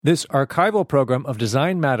This archival program of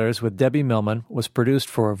Design Matters with Debbie Millman was produced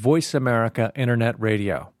for Voice America Internet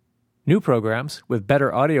Radio. New programs with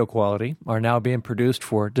better audio quality are now being produced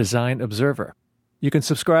for Design Observer. You can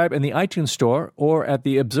subscribe in the iTunes Store or at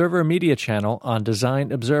the Observer Media channel on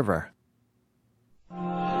Design Observer.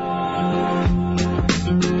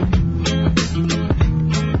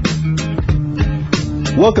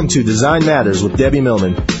 Welcome to Design Matters with Debbie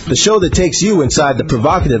Millman, the show that takes you inside the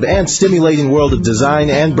provocative and stimulating world of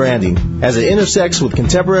design and branding as it intersects with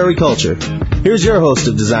contemporary culture. Here's your host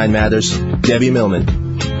of Design Matters, Debbie Millman.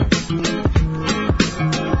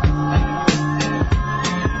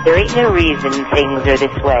 There ain't no reason things are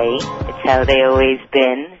this way. It's how they always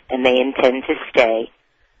been, and they intend to stay.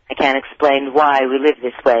 I can't explain why we live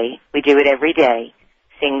this way. We do it every day.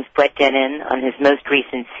 Sings Brett Dennen on his most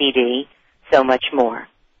recent CD, So Much More.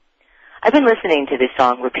 I've been listening to this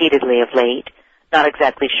song repeatedly of late, not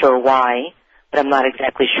exactly sure why, but I'm not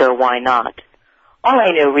exactly sure why not. All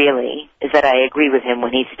I know really is that I agree with him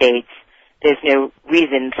when he states, there's no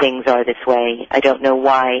reason things are this way. I don't know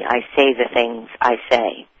why I say the things I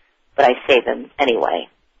say, but I say them anyway.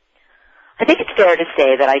 I think it's fair to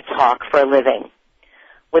say that I talk for a living.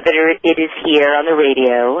 Whether it is here on the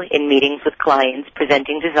radio, in meetings with clients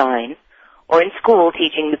presenting design, or in school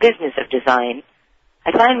teaching the business of design,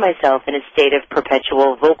 I find myself in a state of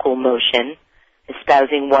perpetual vocal motion,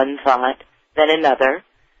 espousing one thought, then another,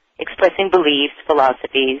 expressing beliefs,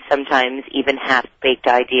 philosophies, sometimes even half-baked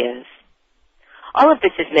ideas. All of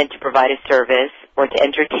this is meant to provide a service, or to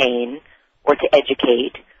entertain, or to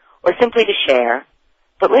educate, or simply to share,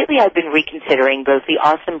 but lately I've been reconsidering both the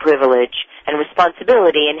awesome privilege and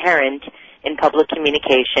responsibility inherent in public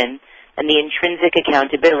communication and the intrinsic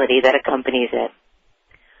accountability that accompanies it.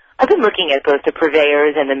 I've been looking at both the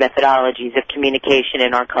purveyors and the methodologies of communication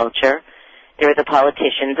in our culture. There are the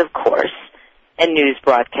politicians, of course, and news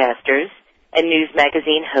broadcasters, and news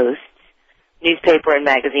magazine hosts, newspaper and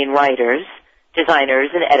magazine writers, designers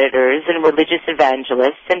and editors, and religious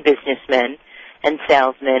evangelists and businessmen, and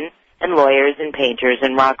salesmen, and lawyers and painters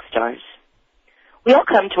and rock stars. We all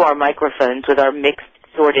come to our microphones with our mixed,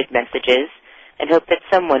 sordid messages and hope that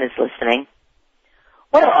someone is listening.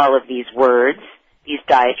 What are all of these words? These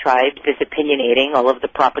diatribes, this opinionating, all of the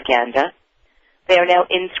propaganda? They are now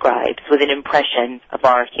inscribes with an impression of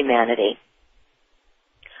our humanity.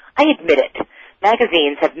 I admit it,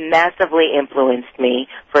 magazines have massively influenced me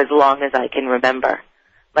for as long as I can remember.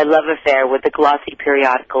 My love affair with the glossy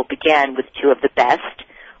periodical began with two of the best,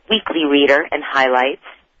 Weekly Reader and Highlights.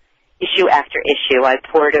 Issue after issue, I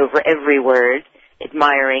pored over every word,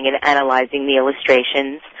 admiring and analyzing the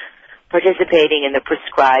illustrations, participating in the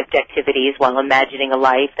prescribed activities while imagining a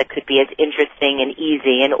life that could be as interesting and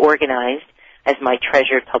easy and organized as my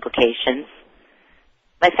treasured publications.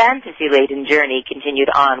 My fantasy-laden journey continued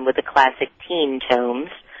on with the classic teen tomes.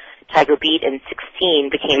 Tiger Beat and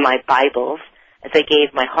 16 became my Bibles as I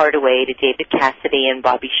gave my heart away to David Cassidy and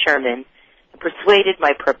Bobby Sherman and persuaded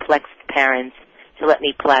my perplexed parents to let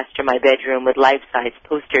me plaster my bedroom with life-size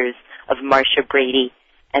posters of Marcia Brady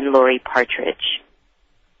and Laurie Partridge.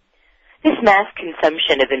 This mass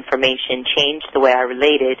consumption of information changed the way I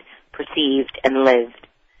related, perceived, and lived.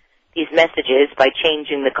 These messages, by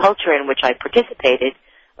changing the culture in which I participated,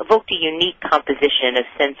 evoked a unique composition of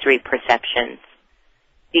sensory perceptions.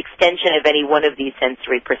 The extension of any one of these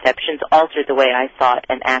sensory perceptions altered the way I thought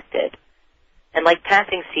and acted. And like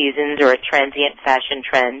passing seasons or a transient fashion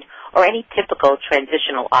trend or any typical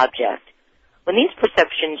transitional object, when these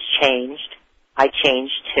perceptions changed, I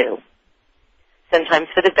changed too. Sometimes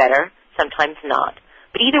for the better, sometimes not.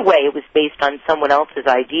 But either way, it was based on someone else's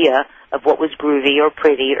idea of what was groovy or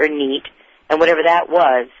pretty or neat, and whatever that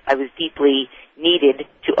was, I was deeply needed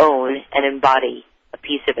to own and embody a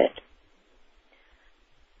piece of it.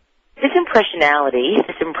 This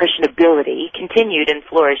impressionability continued and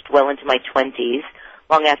flourished well into my 20s,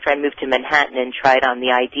 long after I moved to Manhattan and tried on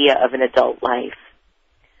the idea of an adult life.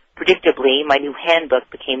 Predictably, my new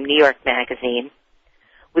handbook became New York Magazine.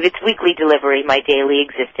 With its weekly delivery, my daily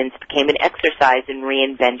existence became an exercise in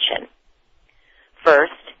reinvention.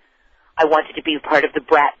 First, I wanted to be part of the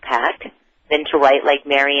Brat Pack, then to write like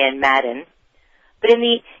Marianne Madden. But in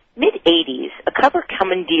the mid-'80s, a cover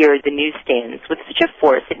commandeered the newsstands with such a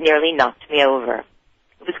force it nearly knocked me over.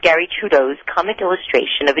 It was Gary Trudeau's comic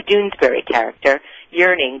illustration of a Doonesbury character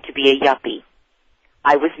yearning to be a yuppie.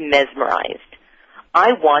 I was mesmerized.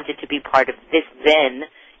 I wanted to be part of this then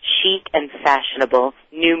chic and fashionable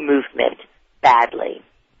new movement badly.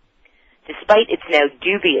 Despite its now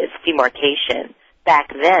dubious demarcation, back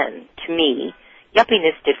then, to me,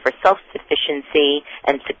 Yuppiness stood for self-sufficiency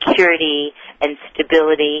and security and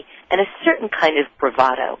stability and a certain kind of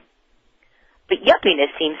bravado. But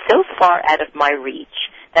yuppiness seemed so far out of my reach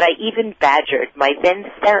that I even badgered my then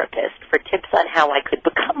therapist for tips on how I could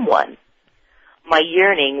become one. My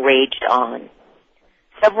yearning raged on.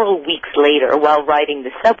 Several weeks later, while riding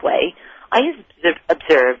the subway, I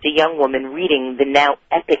observed a young woman reading the now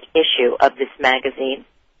epic issue of this magazine.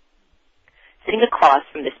 Sitting across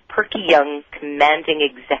from this perky young, commanding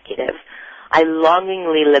executive, I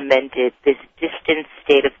longingly lamented this distant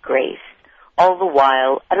state of grace, all the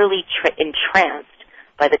while utterly entranced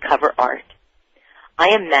by the cover art.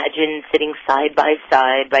 I imagined sitting side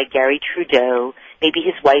by Gary Trudeau, maybe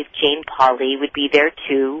his wife Jane Pauley would be there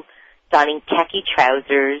too, donning khaki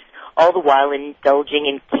trousers, all the while indulging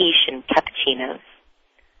in quiche and cappuccinos.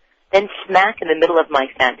 Then smack in the middle of my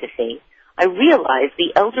fantasy, I realized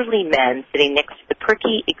the elderly man sitting next to the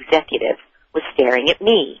perky executive was staring at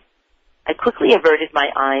me. I quickly averted my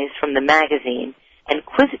eyes from the magazine and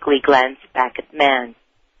quizzically glanced back at the man.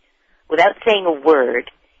 Without saying a word,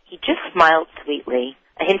 he just smiled sweetly,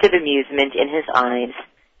 a hint of amusement in his eyes,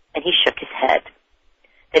 and he shook his head.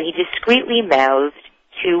 Then he discreetly mouthed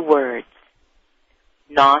 2 words.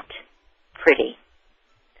 Not pretty.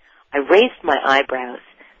 I raised my eyebrows,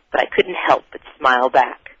 but I couldn't help but smile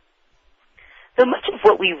back. Though much of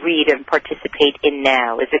what we read and participate in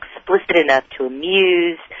now is explicit enough to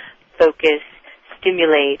amuse, focus,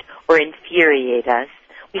 stimulate, or infuriate us,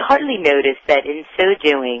 we hardly notice that in so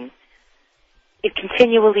doing, it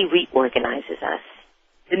continually reorganizes us.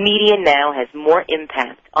 The media now has more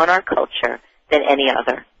impact on our culture than any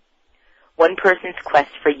other. One person's quest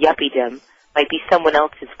for yuppiedom might be someone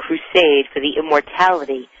else's crusade for the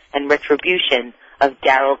immortality and retribution of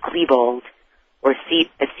Daryl Klebold, or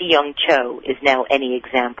Seong Cho is now any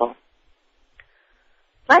example.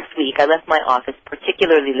 Last week, I left my office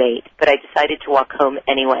particularly late, but I decided to walk home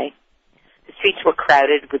anyway. The streets were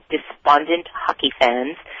crowded with despondent hockey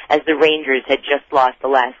fans as the Rangers had just lost the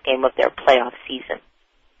last game of their playoff season.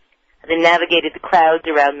 As I navigated the crowds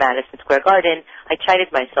around Madison Square Garden, I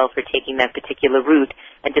chided myself for taking that particular route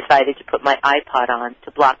and decided to put my iPod on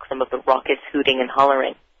to block some of the raucous hooting and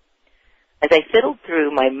hollering. As I fiddled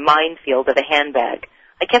through my minefield of a handbag,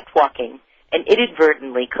 I kept walking and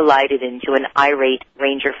inadvertently collided into an irate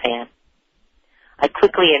Ranger fan. I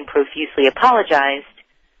quickly and profusely apologized,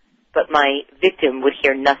 but my victim would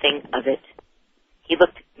hear nothing of it. He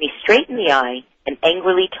looked me straight in the eye and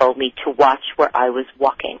angrily told me to watch where I was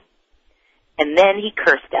walking. And then he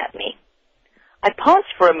cursed at me. I paused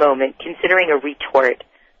for a moment, considering a retort,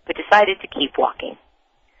 but decided to keep walking.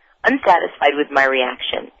 Unsatisfied with my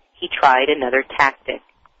reaction, he tried another tactic,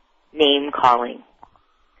 name-calling.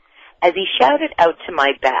 As he shouted out to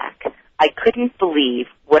my back, I couldn't believe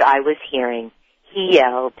what I was hearing. He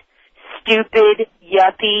yelled, "Stupid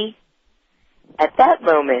yuppie." At that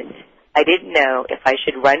moment, I didn't know if I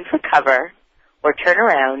should run for cover or turn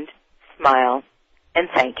around, smile, and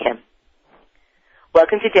thank him.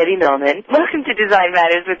 Welcome to Debbie Millman. Welcome to Design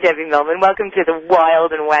Matters with Debbie Millman. Welcome to the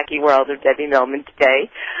wild and wacky world of Debbie Millman today.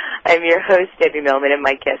 I'm your host, Debbie Millman, and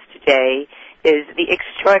my guest today is the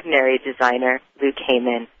extraordinary designer, Luke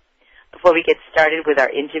Hayman. Before we get started with our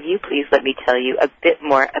interview, please let me tell you a bit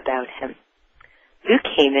more about him. Luke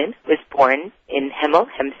Hayman was born in Hemel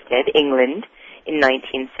Hempstead, England, in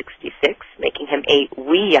 1966, making him a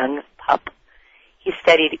wee young pup. He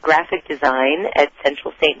studied graphic design at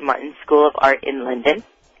Central St. Martin's School of Art in London.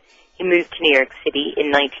 He moved to New York City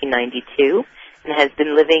in 1992 and has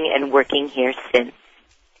been living and working here since.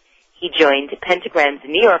 He joined Pentagram's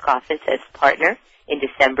New York office as partner in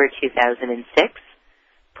December 2006.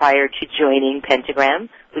 Prior to joining Pentagram,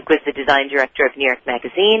 Luke was the design director of New York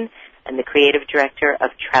Magazine and the creative director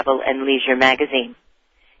of Travel and Leisure Magazine.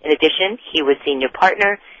 In addition, he was senior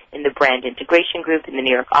partner in the brand integration group in the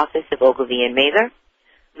New York office of Ogilvy and Mather.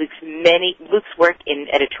 Luke's work in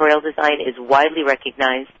editorial design is widely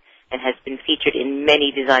recognized and has been featured in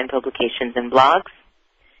many design publications and blogs.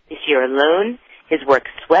 This year alone, his work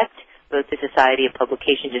swept both the Society of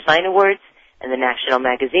Publication Design Awards and the National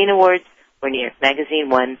Magazine Awards, where New York Magazine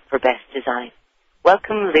won for Best Design.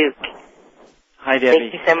 Welcome, Luke. Hi, Debbie.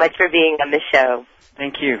 Thank you so much for being on the show.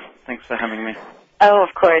 Thank you. Thanks for having me. Oh,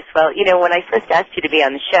 of course. Well, when I first asked you to be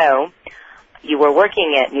on the show, you were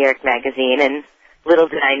working at New York Magazine, and little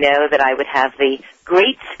did I know that I would have the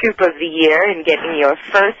great scoop of the year in getting your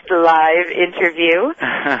first live interview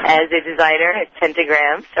as a designer at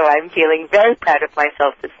Pentagram. So I'm feeling very proud of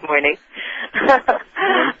myself this morning.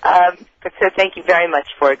 So thank you very much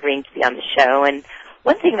for agreeing to be on the show. And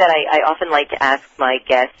one thing that I often like to ask my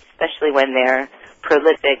guests, especially when they're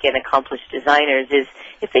prolific and accomplished designers is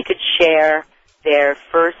if they could share their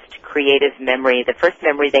first creative memory, the first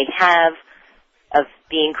memory they have of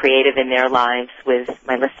being creative in their lives with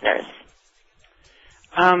my listeners.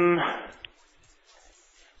 I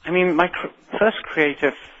mean, my first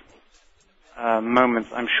creative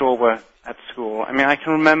moments, I'm sure, were at school. I mean, I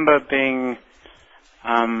can remember being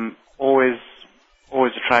always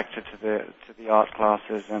attracted to the art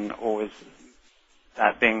classes, and always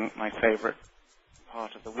that being my favorite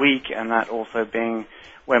part of the week, and that also being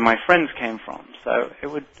where my friends came from. So it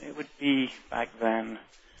would be back then.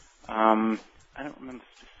 I don't remember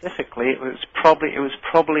specifically. It was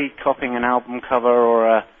probably copying an album cover or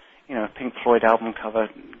a Pink Floyd album cover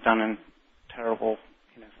done in terrible,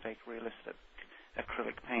 fake realistic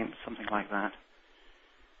acrylic paint, something like that.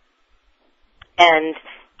 And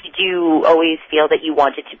did you always feel that you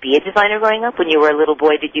wanted to be a designer growing up? When you were a little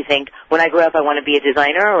boy, did you think, when I grow up I want to be a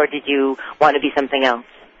designer, or did you want to be something else?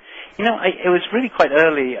 It was really quite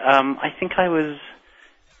early. I think I was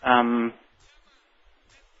about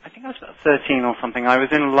 13 or something. I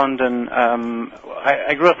was in London.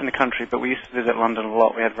 I grew up in the country, but we used to visit London a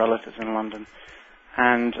lot. We had relatives in London.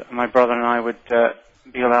 And my brother and I would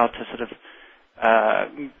be allowed to sort of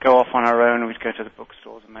go off on our own. We'd go to the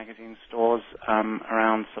bookstores and magazine stores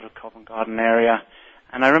around sort of Covent Garden area.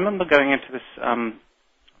 And I remember going into this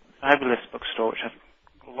fabulous bookstore, which had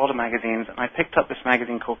a lot of magazines, and I picked up this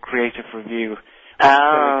magazine called Creative Review.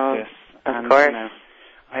 Oh, of course.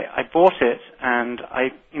 I bought it, and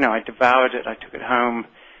I devoured it. I took it home,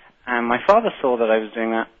 and my father saw that I was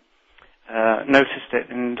doing that, noticed it,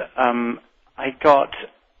 and I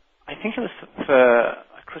think it was for a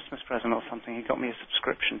Christmas present or something, he got me a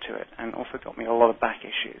subscription to it, and also got me a lot of back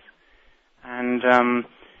issues. And,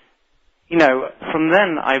 from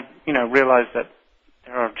then I, realized that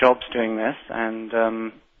there are jobs doing this, and,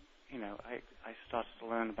 I started to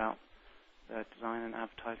learn about the design and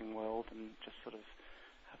advertising world, and just sort of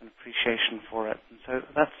an appreciation for it. And so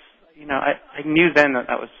that's, I knew then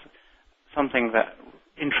that was something that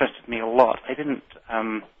interested me a lot. I didn't,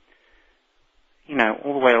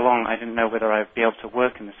 all the way along, I didn't know whether I'd be able to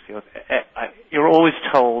work in this field. You're always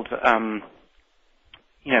told, it's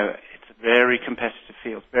a very competitive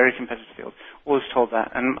field, always told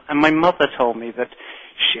that. And my mother told me that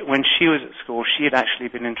when she was at school, she had actually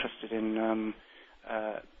been interested in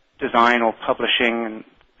design or publishing and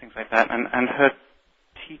things like that. And her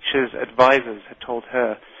teachers, advisors had told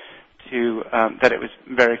her that it was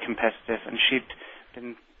very competitive, and she'd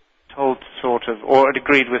been told or had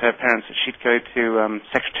agreed with her parents that she'd go to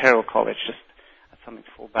secretarial college, just as something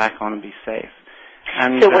to fall back on and be safe.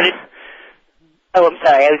 And so I'm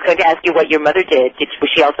sorry, I was going to ask you what your mother did. Was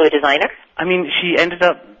she also a designer? I mean, she ended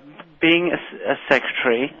up being a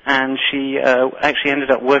secretary, and she actually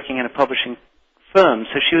ended up working in a publishing firm,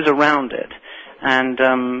 so she was around it. And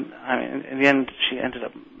in the end, she ended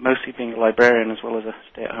up mostly being a librarian as well as a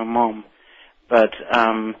stay-at-home mom. But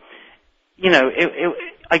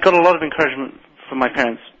I got a lot of encouragement from my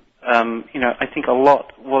parents. I think a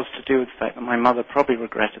lot was to do with the fact that my mother probably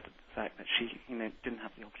regretted the fact that she, didn't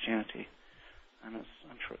have the opportunity. And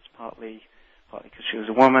I'm sure it's partly because she was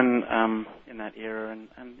a woman in that era, and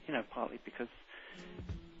partly because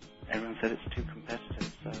everyone said it's too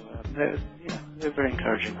competitive. So they're very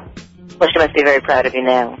encouraging. Well, she must be very proud of you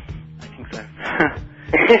now. I think so.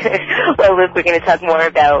 Well, Luke, we're going to talk more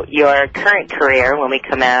about your current career when we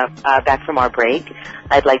come out back from our break.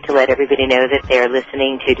 I'd like to let everybody know that they are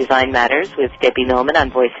listening to Design Matters with Debbie Millman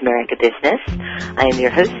on Voice America Business. I am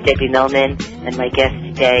your host, Debbie Millman, and my guest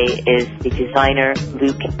today is the designer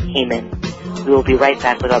Luke Hayman. We will be right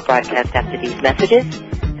back with our broadcast after these messages,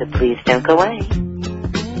 so please don't go away.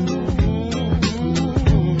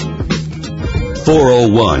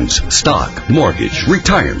 401s, stock, mortgage,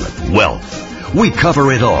 retirement, wealth. We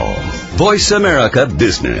cover it all. Voice America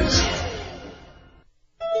Business.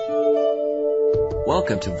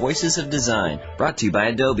 Welcome to Voices of Design, brought to you by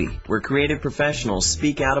Adobe, where creative professionals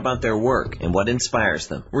speak out about their work and what inspires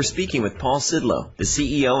them. We're speaking with Paul Sidlow, the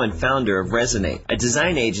CEO and founder of Resonate, a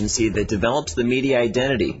design agency that develops the media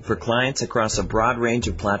identity for clients across a broad range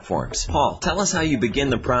of platforms. Paul, tell us how you begin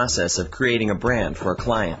the process of creating a brand for a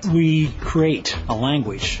client. We create a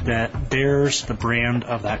language that bears the brand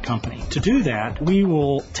of that company. To do that, we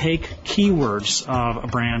will take keywords of a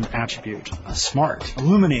brand attribute, smart,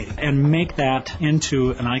 illuminating, and make that into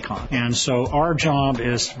an icon. And so our job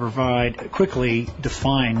is to quickly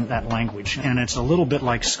define that language. And it's a little bit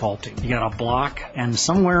like sculpting. You got a block, and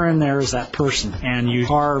somewhere in there is that person, and you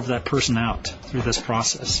carve that person out through this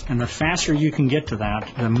process. And the faster you can get to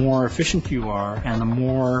that, the more efficient you are, and the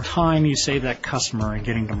more time you save that customer in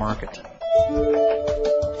getting to market.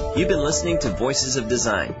 You've been listening to Voices of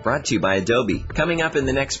Design, brought to you by Adobe. Coming up in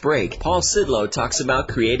the next break, Paul Sidlow talks about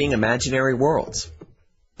creating imaginary worlds.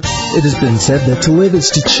 It has been said that to live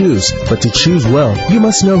is to choose, but to choose well, you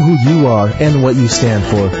must know who you are and what you stand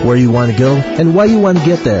for, where you want to go, and why you want to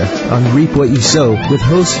get there. On Reap What You Sow, with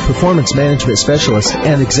host, performance management specialist,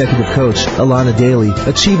 and executive coach Alana Daly,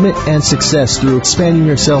 achievement and success through expanding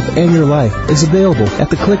yourself and your life is available at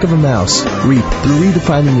the click of a mouse. Reap through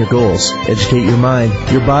redefining your goals. Educate your mind,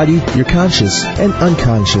 your body, your conscious, and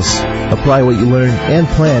unconscious. Apply what you learn and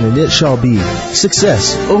plan, and it shall be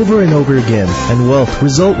success over and over again, and wealth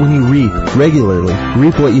result when you reap regularly.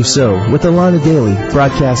 Reap What You Sow with Alana Daly,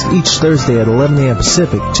 broadcast each Thursday at 11 a.m.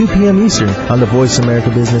 Pacific, 2 p.m. Eastern on the Voice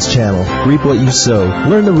America Business Channel. Reap What You Sow.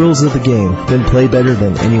 Learn the rules of the game, then play better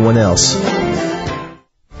than anyone else.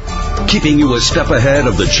 Keeping you a step ahead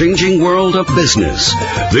of the changing world of business.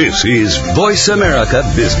 This is Voice America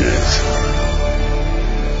Business.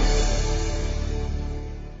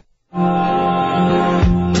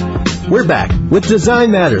 We're back with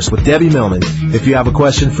Design Matters with Debbie Millman. If you have a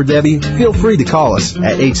question for Debbie, feel free to call us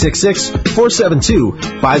at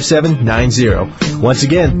 866-472-5790. Once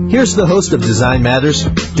again, here's the host of Design Matters,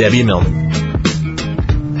 Debbie Millman.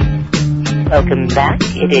 Welcome back.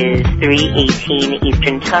 It is 3:18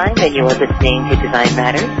 Eastern Time, and you are listening to Design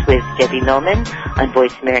Matters with Debbie Millman on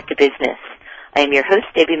Voice America Business. I am your host,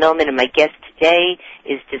 Debbie Millman, and my guest today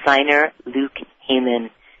is designer Luke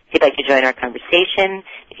Hayman. If you'd like to join our conversation,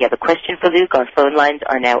 if you have a question for Luke, our phone lines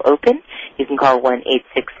are now open. You can call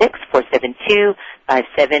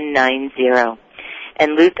 1-866-472-5790.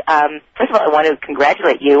 And Luke, first of all, I want to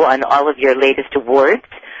congratulate you on all of your latest awards.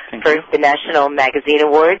 Thank First, you. the National Magazine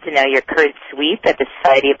Awards, and now your current sweep at the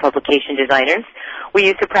Society of Publication Designers. Were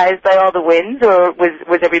you surprised by all the wins, or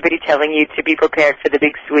was everybody telling you to be prepared for the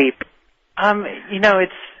big sweep?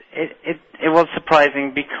 It was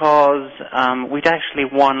surprising because we'd actually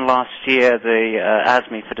won last year the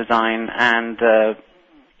ASME for design and the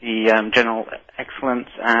General Excellence,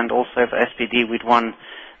 and also for SPD we'd won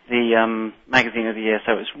the Magazine of the Year.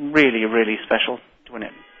 So it was really, really special to win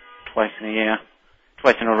it twice in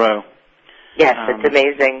a row. Yes, it's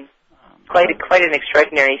amazing. Quite an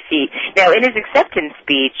extraordinary feat. Now, in his acceptance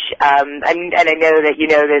speech, and I know that you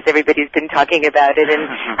know this, everybody's been talking about it and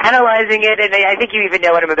analyzing it, and I think you even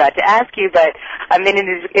know what I'm about to ask you, but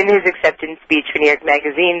in his acceptance speech for New York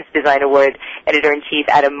Magazine's Design Award, Editor-in-Chief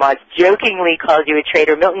Adam Moss jokingly called you a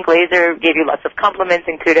traitor. Milton Glaser gave you lots of compliments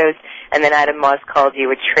and kudos, and then Adam Moss called you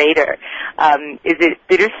a traitor. Is it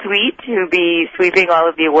bittersweet to be sweeping all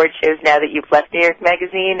of the award shows now that you've left New York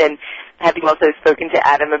Magazine, and have you also spoken to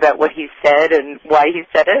Adam about what he said and why he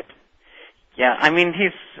said it? Yeah, I mean,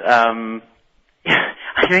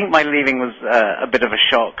 I think my leaving was a bit of a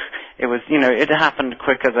shock. It was, it happened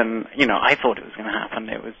quicker than, I thought it was going to happen.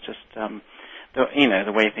 It was just, the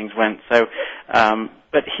way things went. So,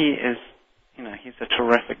 but he is, he's a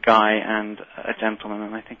terrific guy and a gentleman,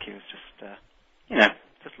 and I think he was just,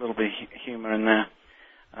 just a little bit of humor in there.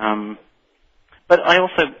 But I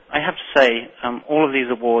have to say, all of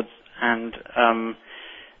these awards and,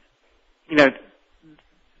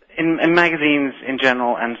 in magazines in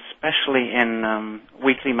general, and especially in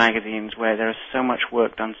weekly magazines where there is so much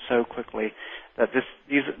work done so quickly, that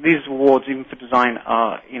these awards, even for design,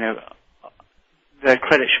 are, their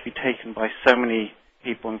credit should be taken by so many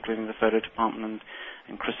people, including the photo department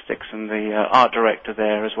and Chris Dixon, the art director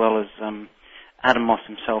there, as well as Adam Moss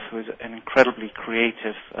himself, who is an incredibly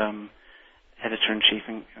creative editor-in-chief.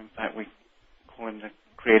 In fact, we call him the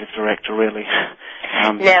creative director, really.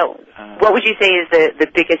 Now, what would you say is the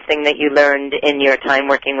biggest thing that you learned in your time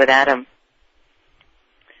working with Adam?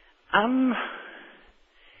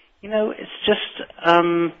 It's just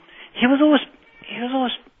he was always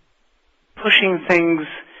pushing things.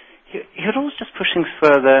 He would always just push things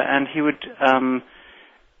further, and he would, I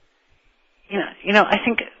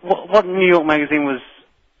think what New York Magazine was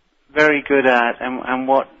very good at, and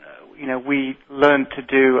what we learned to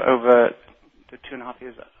do over the 2.5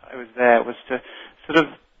 years I was there, was to sort of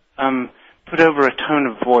put over a tone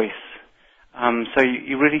of voice. So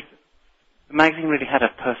you really, the magazine really had a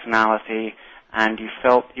personality, and you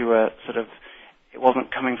felt you were sort of, it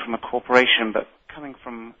wasn't coming from a corporation, but coming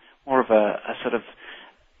from more of a sort of,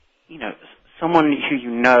 someone who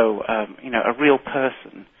a real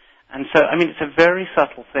person. And so, I mean, it's a very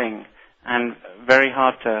subtle thing, and very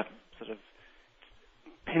hard to sort of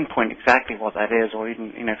pinpoint exactly what that is, or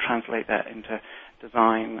even, translate that into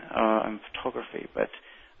design and photography. But,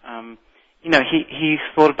 he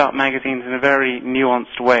thought about magazines in a very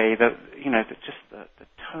nuanced way, that, just the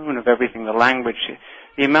tone of everything, the language,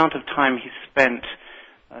 the amount of time he spent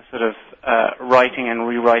sort of writing and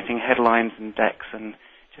rewriting headlines and decks, and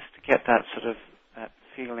just to get that sort of that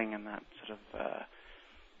feeling and that sort of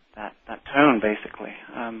that tone, basically.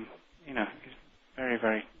 He's very,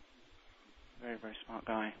 very, very, very smart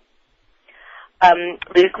guy.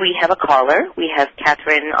 Luke, we have a caller. We have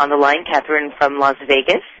Catherine on the line. Catherine from Las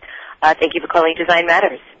Vegas. Thank you for calling Design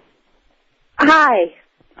Matters. Hi.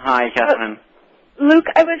 Hi, Catherine. Luke,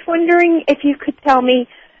 I was wondering if you could tell me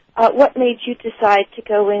what made you decide to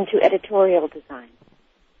go into editorial design.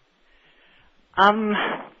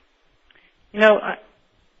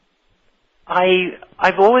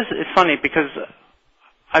 I've always, it's funny because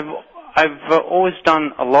I've always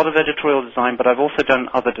done a lot of editorial design, but I've also done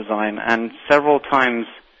other design, and several times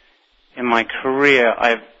in my career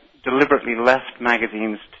I've deliberately left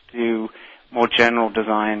magazines to do more general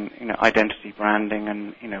design, identity branding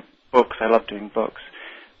and, books. I love doing books.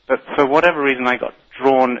 But for whatever reason I got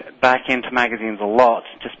drawn back into magazines a lot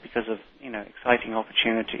just because of, exciting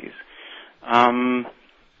opportunities.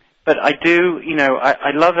 But I do,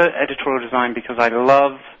 I love editorial design because I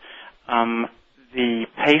love the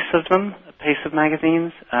pace of them, the pace of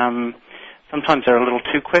magazines. Sometimes they're a little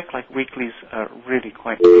too quick, like weeklies are really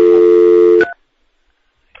quite quick.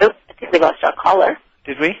 Oh, I think we lost our caller.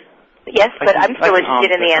 Did we? Yes, but I'm still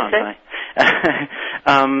interested in the answer.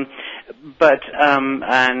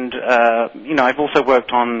 I've also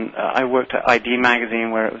worked on, I worked at ID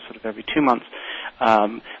Magazine where it was sort of every 2 months.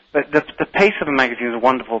 But the pace of a magazine is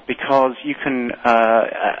wonderful because you can,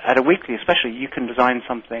 at a weekly especially, you can design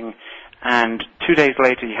something and 2 days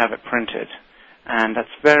later you have it printed. And that's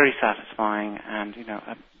very satisfying, and,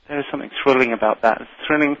 there's something thrilling about that. It's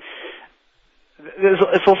thrilling.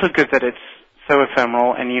 It's also good that it's so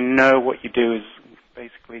ephemeral, and what you do is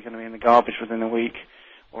basically going to be in the garbage within a week,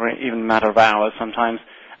 or even a matter of hours sometimes.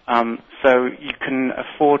 So you can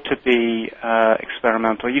afford to be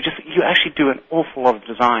experimental. You actually do an awful lot of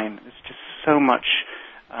design. It's just so much,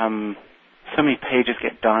 so many pages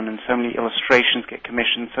get done, and so many illustrations get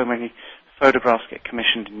commissioned, so many photographs get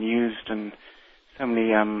commissioned and used, and so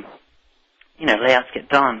many, layouts get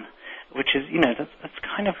done, which is, that's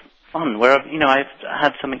kind of fun. Where I've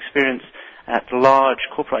had some experience at large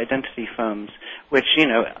corporate identity firms, which,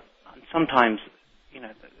 sometimes,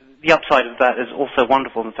 the upside of that is also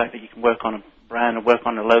wonderful in the fact that you can work on a brand or work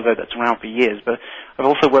on a logo that's around for years. But I've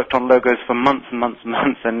also worked on logos for months and months and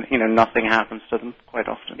months, and, nothing happens to them quite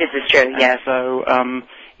often. This is true, yes. So,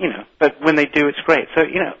 but when they do, it's great. So,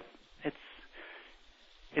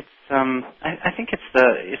 I think it's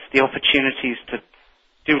the opportunities to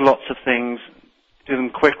do lots of things, do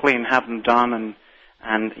them quickly and have them done,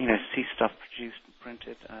 and see stuff produced and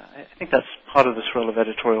printed. I think that's part of the thrill of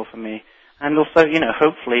editorial for me. And also,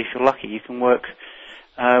 hopefully, if you're lucky, you can work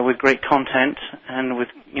with great content and with,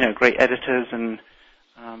 great editors. And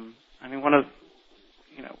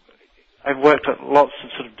I've worked at lots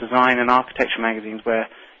of sort of design and architecture magazines where,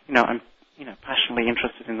 I'm, passionately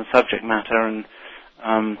interested in the subject matter, and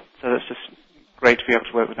so that's just great to be able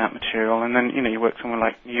to work with that material. And then, you work somewhere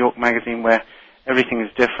like New York Magazine where everything is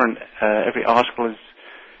different. Every article is,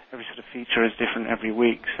 every sort of feature is different every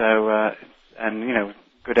week. So, and,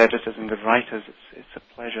 good editors and good writers, it's a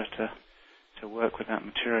pleasure to work with that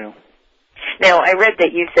material. Now, I read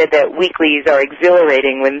that you said that weeklies are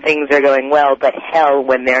exhilarating when things are going well, but hell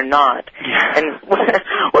when they're not. Yeah. And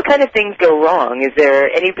what kind of things go wrong? Is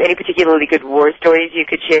there any particularly good war stories you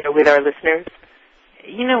could share with our listeners?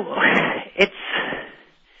 It's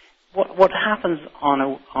what happens on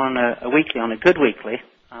a weekly, on a good weekly.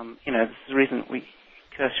 This is the reason we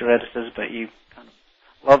curse your editors, but you kind of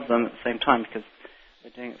love them at the same time because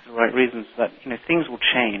they're doing it for the right reasons. That things will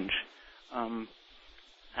change,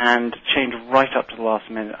 and change right up to the last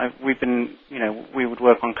minute. We would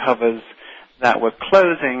work on covers that were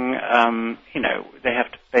closing. They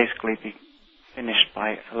have to basically be finished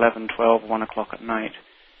by 11, 12, 1 o'clock at night.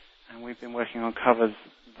 And we've been working on covers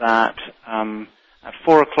that at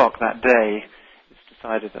 4 o'clock that day, it's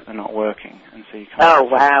decided that they're not working, and so you can't. Oh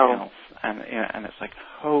wow! Else. And it's like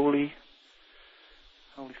holy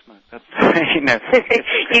smoke! That's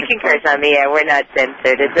You can curse on the air. We're not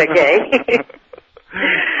censored. It's okay.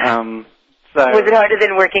 So was it harder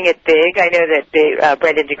than working at Big? I know that the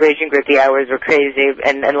Brand Integration Group, the hours were crazy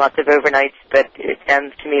and lots of overnights, but it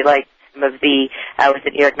sounds to me like some of the hours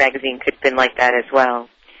at New York Magazine could have been like that as well.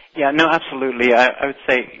 Yeah, no, absolutely. I would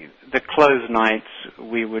say the close nights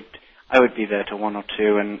I would be there till 1 or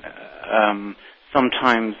 2, and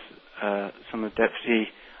sometimes some of the deputy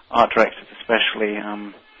art directors, especially,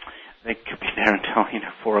 they could be there until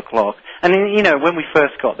 4 o'clock. And then, when we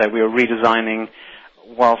first got there, we were redesigning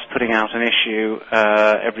whilst putting out an issue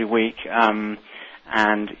every week, and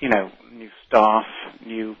new staff,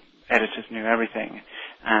 new editors, new everything,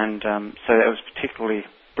 and so it was particularly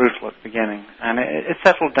brutal at the beginning, and it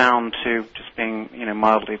settled down to just being,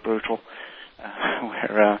 mildly brutal,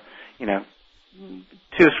 where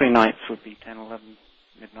 2 or 3 nights would be 10, 11,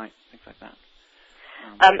 midnight, things like that.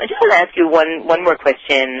 I just want to ask you one more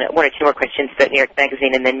question, 1 or 2 more questions about New York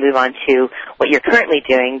Magazine, and then move on to what you're currently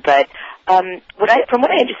doing. But from what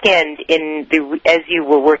I understand, as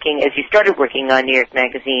you started working on New York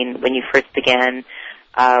Magazine when you first began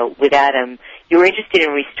with Adam, you were interested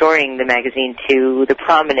in restoring the magazine to the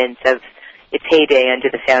prominence of its heyday under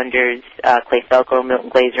the founders, Clay Felker, Milton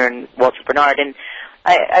Glaser, and Walter Bernard. And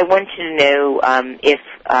I wanted to know if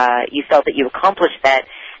you felt that you accomplished that,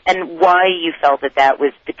 and why you felt that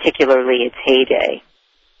was particularly its heyday.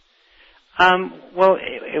 Well,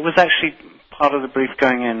 it was actually part of the brief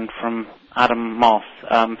going in from Adam Moss.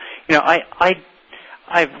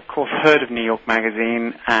 I've of course heard of New York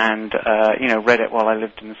Magazine and read it while I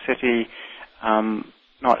lived in the city.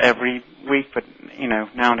 Not every week, but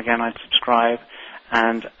now and again I'd subscribe,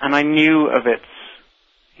 and I knew of its.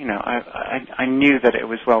 I knew that it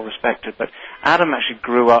was well respected. But Adam actually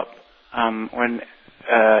grew up when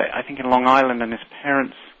I think in Long Island, and his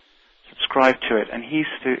parents subscribed to it, and he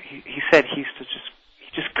said he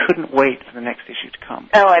just couldn't wait for the next issue to come.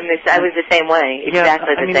 Oh, I was the same way,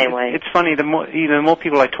 exactly the same way. It's funny. The more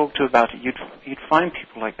people I talk to about it, you'd find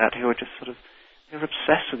people like that who are just they're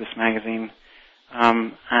obsessed with this magazine,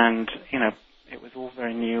 and it was all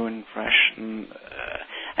very new and fresh, and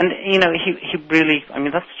he really,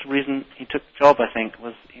 that's the reason he took the job. I think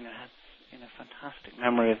was had fantastic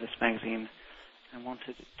memory of this magazine and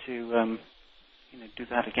wanted to do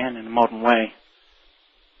that again in a modern way.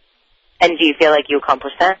 And do you feel like you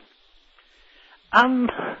accomplished that? I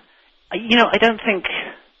don't think,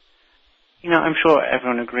 I'm sure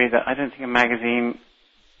everyone will agree that I don't think a magazine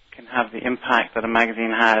can have the impact that a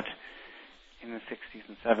magazine had in the 60s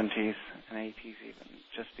and 70s and 80s even,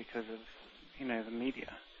 just because of, the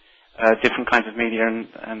media, different kinds of media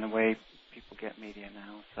and the way people get media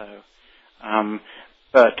now. So,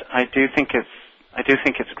 but I do think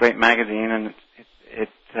it's a great magazine, and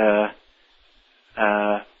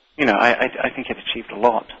I think it achieved a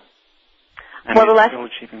lot. And it's still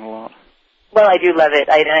achieving a lot. Well, I do love it.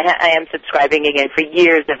 I am subscribing again for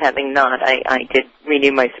years of having not. I did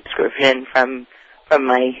renew my subscription from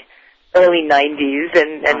my early 90s,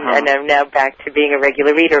 and I'm now back to being a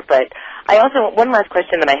regular reader. But I also, one last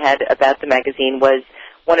question that I had about the magazine was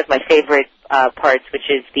one of my favorite parts, which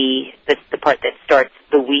is the part that starts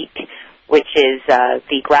the week, which is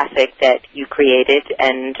the graphic that you created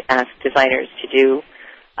and asked designers to do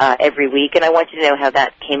every week. And I wanted to know how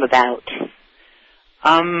that came about.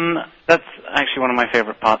 That's actually one of my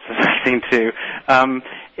favorite parts of the magazine too.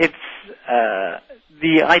 It's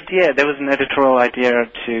the idea. There was an editorial idea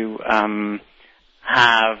to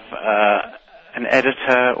have an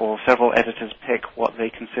editor or several editors pick what they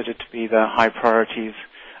considered to be the high priorities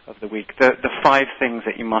of the week. The 5 things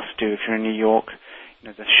that you must do if you're in New York.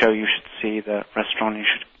 The show you should see, the restaurant you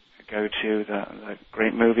should go to, the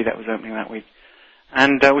great movie that was opening that week.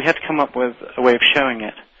 And we had to come up with a way of showing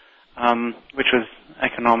it, which was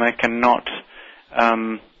economic and not,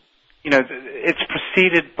 it's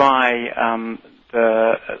preceded by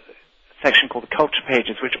the section called the Culture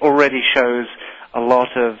Pages, which already shows a lot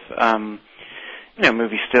of,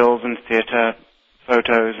 movie stills and theater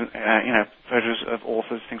photos, photos of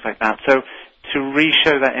authors, things like that. So to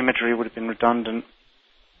re-show that imagery would have been redundant.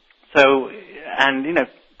 So, and,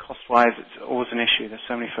 cost-wise, it's always an issue. There's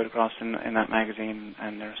so many photographs in that magazine,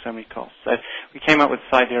 and there are so many costs. So we came up with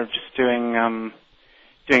this idea of just doing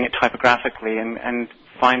it typographically and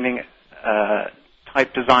finding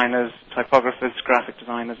type designers, typographers, graphic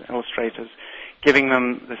designers, illustrators, giving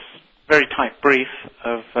them this very tight brief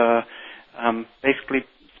of basically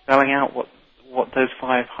spelling out what those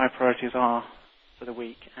 5 high priorities are for the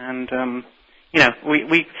week. And,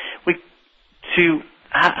 we to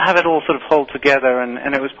have it all sort of hold together,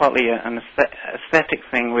 and it was partly an aesthetic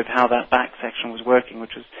thing with how that back section was working,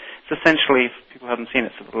 which was essentially, if people haven't seen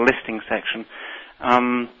it, sort of a listing section.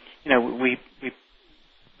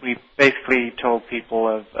 We basically told people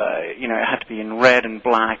of, it had to be in red and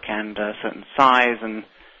black and a certain size and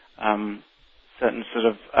certain sort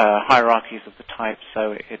of hierarchies of the types,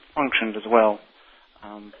 so it functioned as well.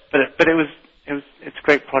 But it's a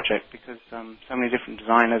great project because so many different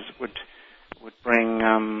designers would bring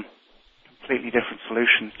completely different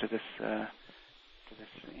solutions to this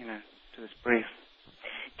brief.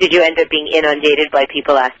 Did you end up being inundated by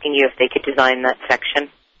people asking you if they could design that section?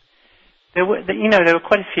 There were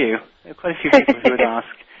quite a few. There were quite a few people who would ask.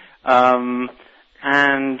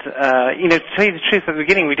 And, to tell you the truth, at the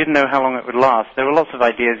beginning we didn't know how long it would last. There were lots of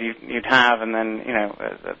ideas you'd have, and then,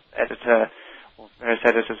 the editor or various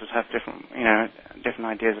editors would have different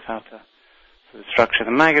ideas of how to sort of structure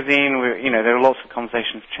the magazine. There were lots of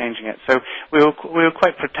conversations changing it. So we were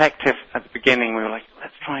quite protective at the beginning. We were like,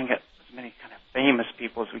 let's try and get as many kind of famous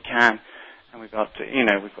people as we can. And we've got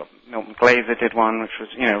Milton Glaser did one, which was,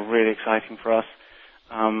 really exciting for us.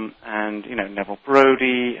 And Neville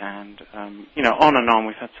Brody, and on and on.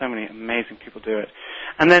 We've had so many amazing people do it.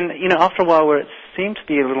 And then after a while, where it seemed to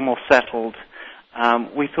be a little more settled,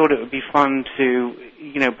 we thought it would be fun to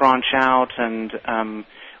branch out. And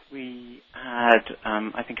we had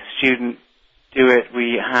I think a student do it.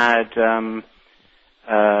 We had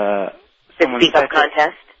Speak Up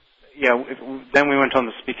contest. Yeah. Then we went on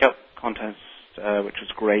the Speak Up contest, which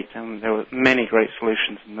was great, and there were many great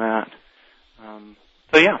solutions in that.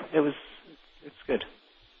 So yeah, it's good.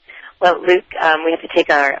 Well, Luke, we have to take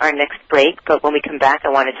our next break, but when we come back, I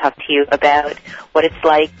want to talk to you about what it's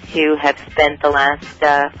like to have spent the last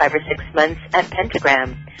 5 or 6 months at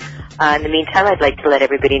Pentagram. In the meantime, I'd like to let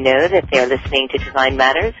everybody know that they are listening to Design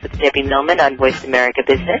Matters with Debbie Millman on Voice America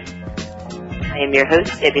Business. I am your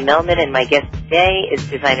host, Debbie Millman, and my guest today is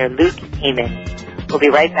designer Luke Hayman. We'll be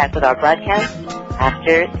right back with our broadcast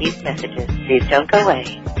after these messages. Please don't go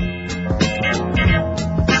away.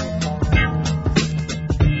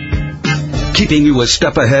 Keeping you a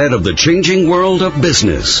step ahead of the changing world of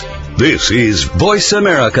business. This is Voice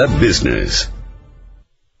America Business.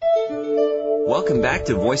 Welcome back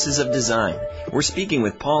to Voices of Design. We're speaking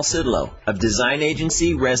with Paul Sidlow of design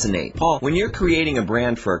agency Resonate. Paul, when you're creating a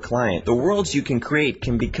brand for a client, the worlds you can create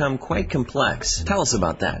can become quite complex. Tell us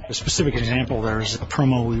about that. A specific example, there's a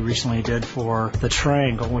promo we recently did for The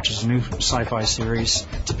Triangle, which is a new sci-fi series.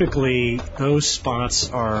 Typically, those spots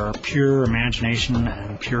are pure imagination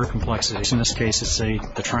and pure complexity. In this case, it's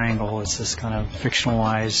the Triangle. It's this kind of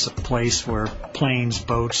fictionalized place where planes,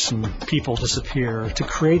 boats, and people disappear. To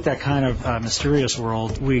create that kind of mysterious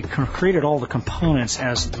world, we created all the components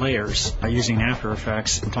as layers using After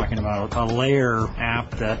Effects. I'm talking about a layer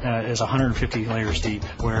app that is 150 layers deep,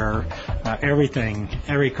 where every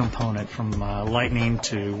component from lightning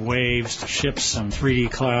to waves to ships and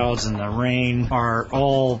 3D clouds and the rain are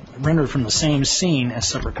all rendered from the same scene as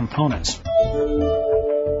separate components.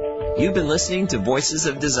 You've been listening to Voices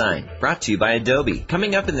of Design, brought to you by Adobe.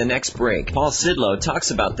 Coming up in the next break, Paul Sidlow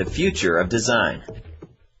talks about the future of design.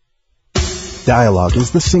 Dialogue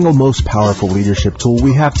is the single most powerful leadership tool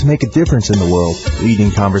we have to make a difference in the world.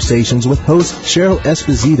 Leading Conversations with host Cheryl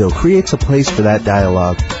Esposito creates a place for that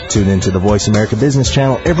dialogue. Tune into the Voice America Business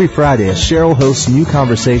Channel every Friday as Cheryl hosts new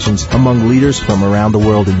conversations among leaders from around the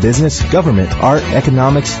world in business, government, art,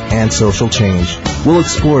 economics, and social change. We'll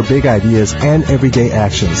explore big ideas and everyday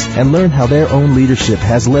actions and learn how their own leadership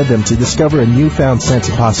has led them to discover a newfound sense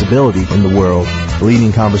of possibility in the world.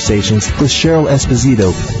 Leading Conversations with Cheryl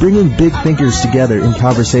Esposito, bringing big thinkers together in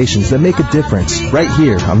conversations that make a difference, right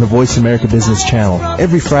here on the Voice America Business Channel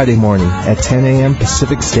every Friday morning at 10 a.m.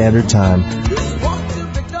 Pacific Standard Time.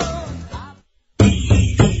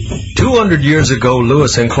 200 years ago,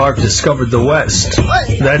 Lewis and Clark discovered the West.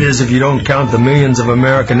 That is, if you don't count the millions of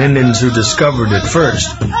American Indians who discovered it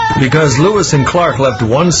first. Because Lewis and Clark left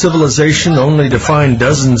one civilization only to find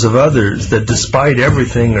dozens of others that, despite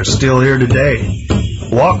everything, are still here today.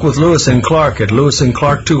 Walk with Lewis and Clark at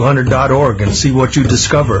lewisandclark200.org and see what you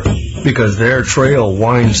discover, because their trail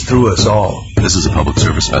winds through us all. This is a public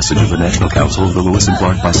service message of the National Council of the Lewis and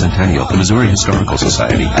Clark Bicentennial, the Missouri Historical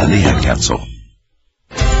Society, and the Ad Council.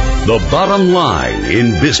 The bottom line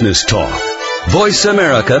in business talk. Voice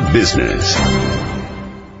America Business.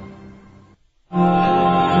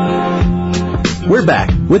 We're back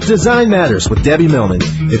with Design Matters with Debbie Millman.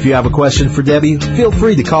 If you have a question for Debbie, feel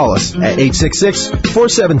free to call us at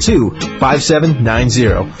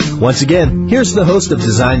 866-472-5790. Once again, here's the host of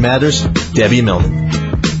Design Matters, Debbie Millman.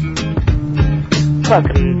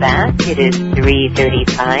 Welcome back. It is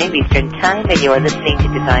 3:35 Eastern Time, and you are listening to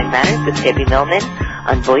Design Matters with Debbie Millman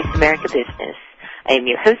on Voice America Business. I am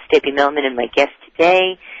your host, Debbie Millman, and my guest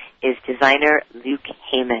today is designer Luke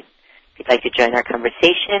Hayman. If you'd like to join our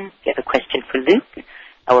conversation, if you have a question for Luke,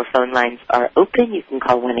 our phone lines are open. You can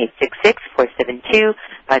call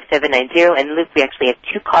 1-866-472-5790. And Luke, we actually have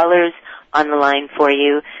 2 callers on the line for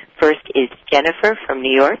you. First is Jennifer from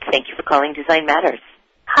New York. Thank you for calling Design Matters.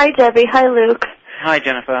 Hi, Debbie. Hi, Luke. Hi,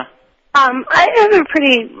 Jennifer. I have a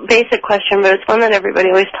pretty basic question, but it's one that everybody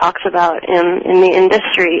always talks about in the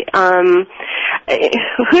industry. Who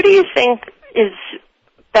do you think is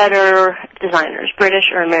better designers, British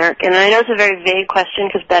or American? And I know it's a very vague question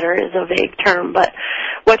because better is a vague term, but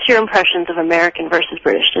what's your impressions of American versus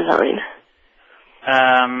British design?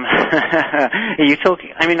 Are you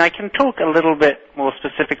talking? I mean, I can talk a little bit more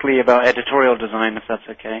specifically about editorial design, if that's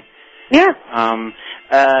okay. Yeah.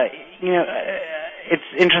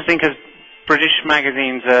 It's interesting because British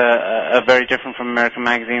magazines are very different from American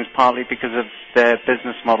magazines, partly because of their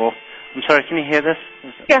business model. I'm sorry, can you hear this?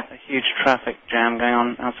 There's a huge traffic jam going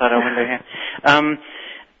on outside our window here.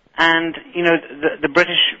 And, the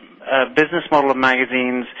British business model of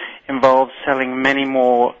magazines involves selling many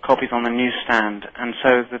more copies on the newsstand, and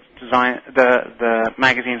so the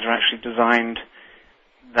magazines are actually designed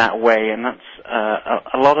that way, and that's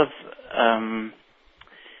a lot of...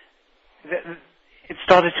 It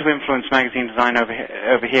started to influence magazine design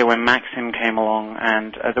over here when Maxim came along,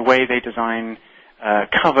 and the way they design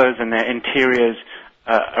covers and their interiors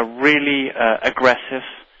are really aggressive,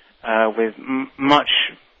 with much,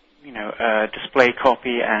 display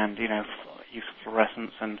copy and use of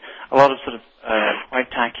fluorescence and a lot of sort of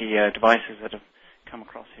quite tacky devices that have come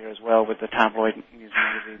across here as well with the tabloid news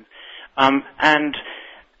magazines.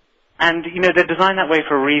 And they're designed that way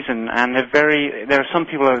for a reason, and there are some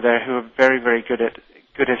people over there who are very, very good at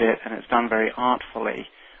it, and it's done very artfully.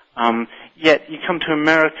 Yet you come to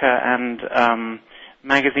America, and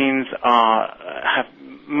magazines have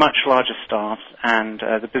much larger staffs, and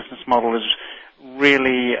the business model is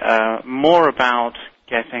really more about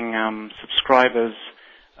getting subscribers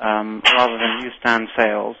rather than newsstand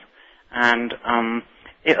sales, and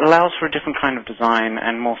it allows for a different kind of design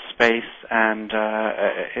and more space, and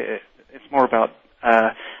it's more about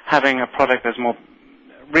having a product that's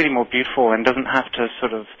really more beautiful and doesn't have to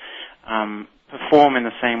sort of perform in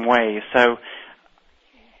the same way. So,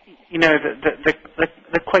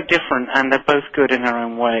 they're quite different, and they're both good in their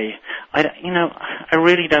own way. I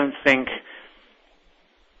really don't think.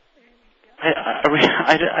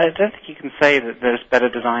 I don't think you can say that there's better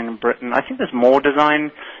design in Britain. I think there's more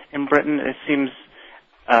design in Britain. It seems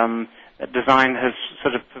that design has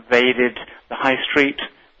sort of pervaded the high street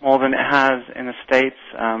more than it has in the States.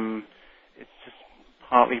 It's just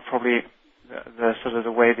partly probably the sort of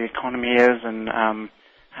the way the economy is, and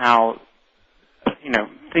how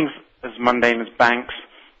things as mundane as banks.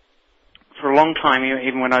 For a long time,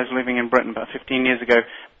 even when I was living in Britain about 15 years ago,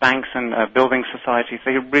 banks and building societies,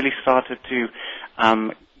 they really started to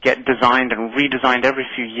get designed and redesigned every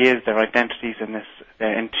few years, their identities and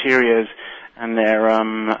their interiors, and their a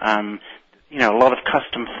lot of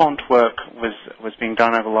custom font work was being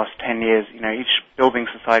done over the last 10 years. Each building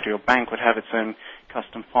society or bank would have its own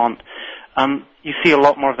custom font. You see a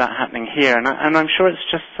lot more of that happening here, and I'm sure it's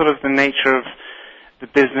just sort of the nature of the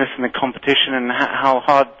business and the competition, and how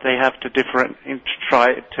hard they have to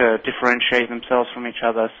try to differentiate themselves from each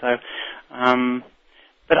other. So,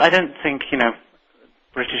 but I don't think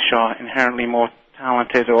British are inherently more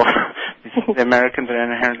talented, or the Americans are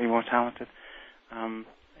inherently more talented. I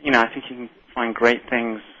think you can find great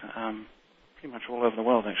things pretty much all over the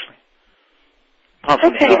world, actually.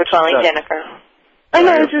 Thank you for calling, Jennifer. I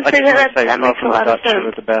know, I was just saying that makes a lot of sense.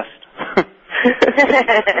 Are the best.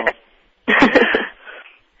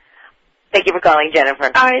 Thank you for calling, Jennifer.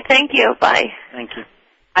 All right, thank you. Bye. Thank you.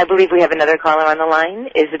 I believe we have another caller on the line.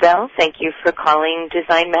 Isabel, thank you for calling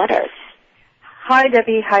Design Matters. Hi,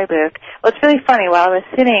 Debbie. Hi, Luke. Well, it's really funny. While I was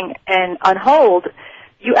sitting and on hold,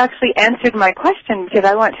 you actually answered my question, because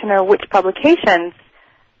I want to know which publications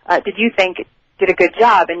did you think did a good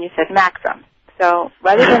job, and you said Maxim. So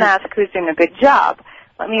rather than ask who's doing a good job,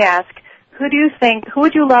 let me ask, which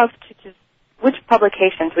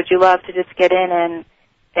publications would you love to just get in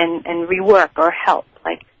and rework or help?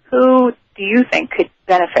 Like, who do you think could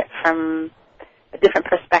benefit from a different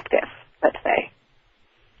perspective, let's say?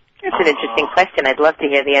 That's an interesting question. I'd love to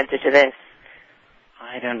hear the answer to this.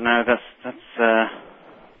 I don't know. That's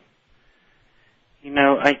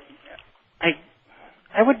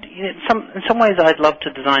I would, in some ways, I'd love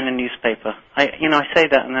to design a newspaper. I say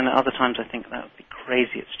that, and then at other times I think that would be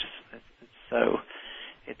crazy.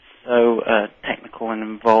 It's so technical and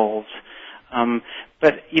involved.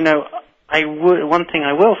 But one thing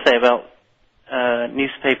I will say about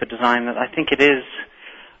newspaper design, that I think it is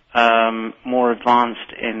more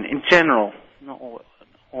advanced in general, not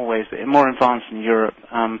always, but more advanced in Europe.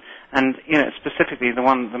 And specifically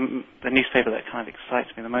the newspaper that kind of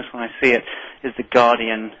excites me the most when I see it is The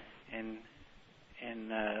Guardian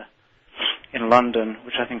in London,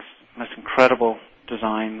 which I think is the most incredible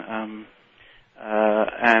design.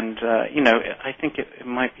 I think it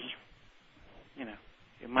might be,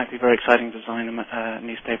 it might be very exciting to design a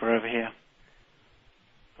newspaper over here.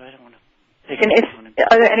 But I don't want to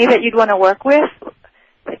Are there any that you'd want to work with?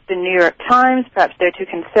 Like the New York Times, perhaps they're too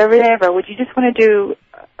conservative, or would you just want to do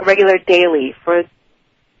a regular daily for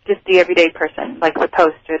just the everyday person, like the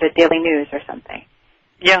Post or the Daily News or something?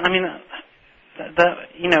 Yeah, I mean,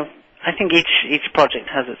 I think each project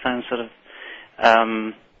has its own sort of,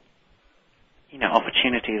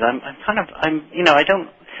 opportunities. I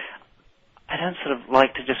don't sort of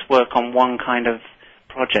like to just work on one kind of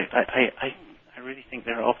project. I really think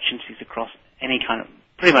there are opportunities across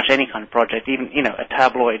pretty much any kind of project. Even, a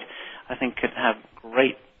tabloid, I think, could have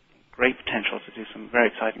great potential to do some very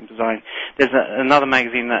exciting design. There's another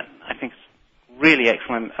magazine that I think is really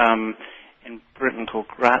excellent in Britain called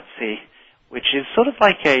Grazie, which is sort of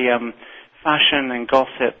like a fashion and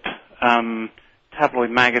gossip tabloid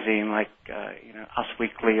magazine, like Us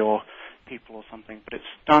Weekly or People or something. But it's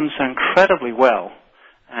done so incredibly well,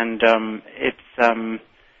 and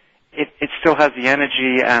it still has the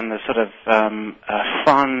energy and the sort of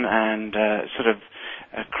fun and sort of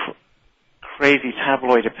crazy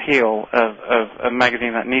tabloid appeal of a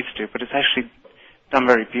magazine that needs to, but it's actually done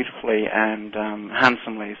very beautifully and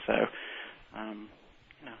handsomely. So, I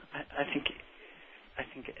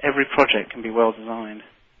think every project can be well designed.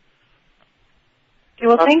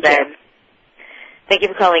 Well, thank you. Thank you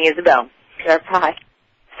for calling, Isabel. Sure, hi.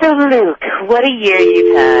 So, Luke, what a year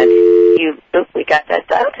you've had. We got that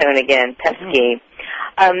dial tone again, pesky.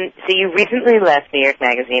 So you recently left New York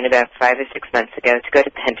Magazine about 5 or 6 months ago to go to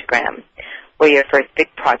Pentagram, where your first big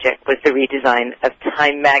project was the redesign of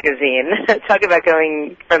Time Magazine. Talk about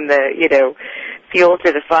going from the, fuel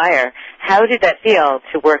to the fire. How did that feel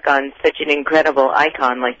to work on such an incredible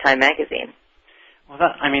icon like Time Magazine? Well,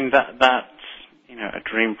 that's a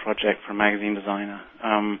dream project for a magazine designer.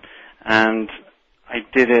 And I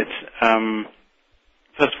did it,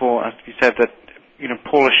 first of all, as you said, that,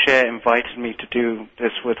 Paula Scher invited me to do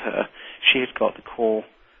this with her. She had got the call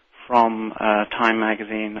from Time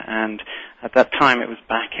Magazine, and at that time, it was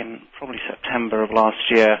back in probably September of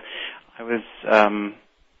last year, I was,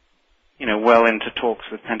 well into talks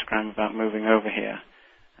with Pentagram about moving over here.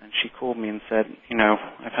 And she called me and said,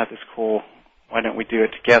 I've had this call, why don't we do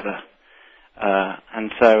it together?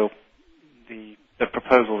 And so the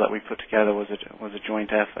proposal that we put together was a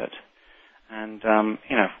joint effort. And,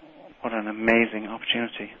 what an amazing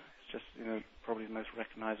opportunity. It's just, probably the most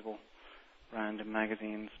recognizable brand in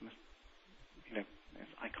magazines.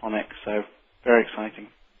 It's iconic, so very exciting.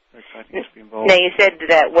 Very exciting to be involved. Now, you said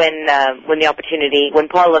that when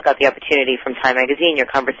Paula got the opportunity from Time Magazine, your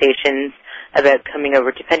conversations about coming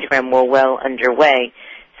over to Pentagram were well underway.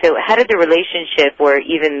 So how did the relationship or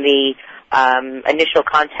even the initial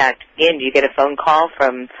contact begin? Do you get a phone call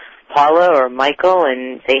from Paula or Michael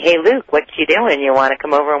and say, hey, Luke, what you doing? You want to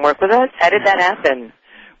come over and work with us? How did that happen?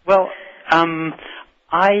 Well,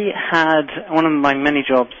 I had one of my many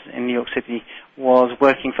jobs in New York City was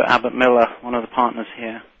working for Abbott Miller, one of the partners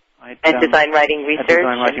here. At Design Writing Research? At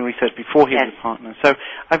Design Writing Research before he was a partner. So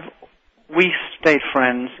we stayed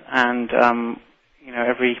friends, and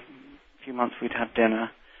every few months we'd have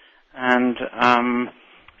dinner. And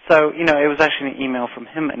so it was actually an email from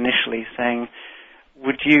him initially saying,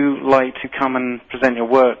 would you like to come and present your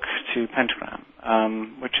work to Pentagram?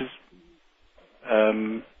 Which is,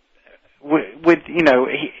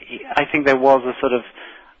 I think there was a sort of,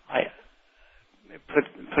 I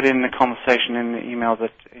put in the conversation in the email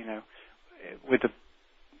that,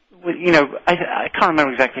 I can't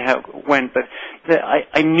remember exactly how it went, but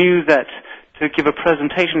I knew that to give a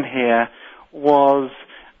presentation here was,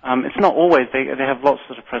 it's not always, they have lots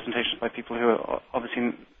of presentations by people who are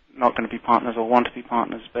obviously not going to be partners or want to be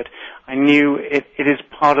partners, but I knew it is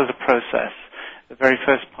part of the process. The very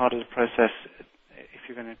first part of the process, if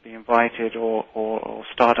you're going to be invited or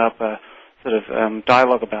start up a sort of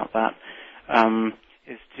dialogue about that,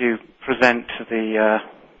 is to present to the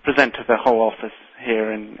whole office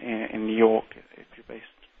here in New York if you're based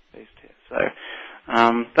here. So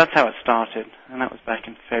that's how it started, and that was back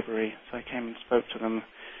in February. So I came and spoke to them,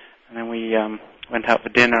 and then we went out for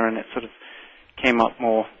dinner, and it sort of came up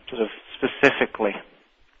more sort of specifically,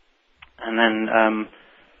 and then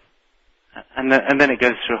it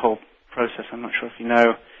goes through a whole process. I'm not sure if you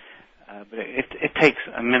know, but it takes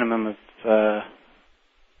a minimum of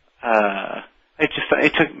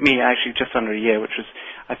it took me actually just under a year, which was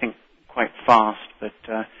I think quite fast. But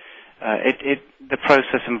the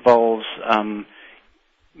process involves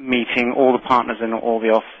meeting all the partners in all the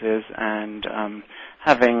offices and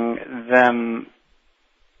having them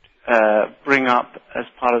bring up as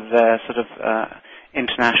part of their sort of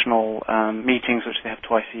international meetings, which they have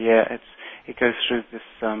twice a year. It goes through this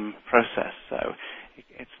process, so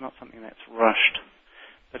it's not something that's rushed.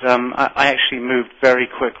 But I actually moved very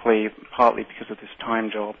quickly, partly because of this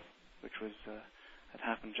Time job, which was had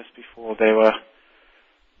happened just before their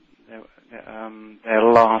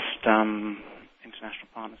last international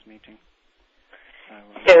partners meeting.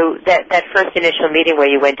 So that first initial meeting where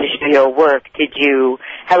you went to show your work,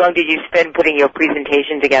 how long did you spend putting your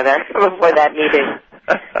presentation together before that meeting?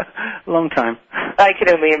 Long time. I can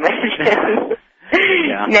only imagine.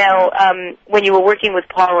 Yeah. Now, when you were working with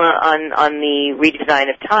Paula on the redesign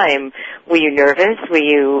of Time, were you nervous? Were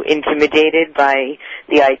you intimidated by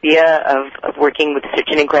the idea of working with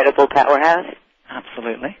such an incredible powerhouse?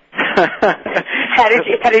 Absolutely. How did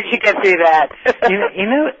you get through that? you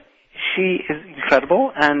know, she is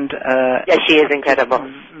incredible, and yeah, she is incredible.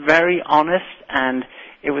 Very honest, and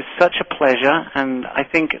it was such a pleasure, and I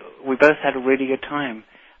think we both had a really good time.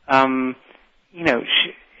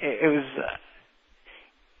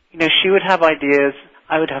 She would have ideas,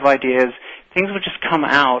 I would have ideas. Things would just come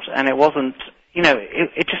out, and it wasn't,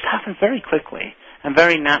 it just happened very quickly and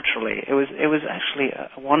very naturally. It was actually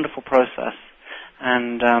a wonderful process,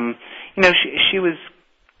 and she was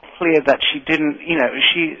clear that she didn't,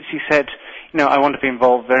 she said, I want to be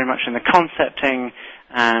involved very much in the concepting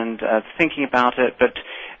and thinking about it, but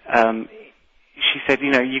she said,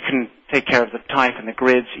 you can take care of the type and the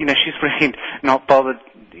grids. She's really not bothered.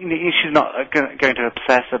 She's not going to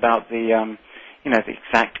obsess about the, the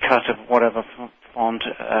exact cut of whatever font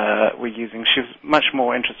we're using. She was much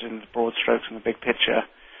more interested in the broad strokes and the big picture.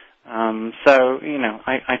 I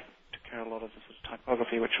took care of a lot of the sort of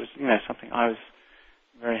typography, which was, something I was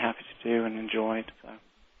very happy to do and enjoyed. So.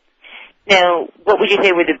 Now, what would you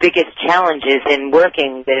say were the biggest challenges in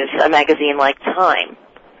working with a magazine like Time?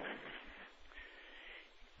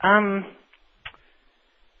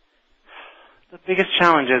 The biggest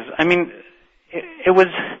challenges, it was,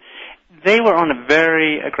 they were on a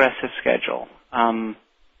very aggressive schedule.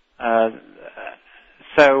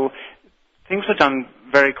 So things were done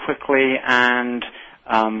very quickly, and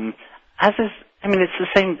it's the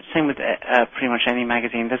same with pretty much any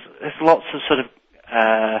magazine. There's lots of sort of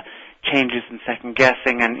changes and second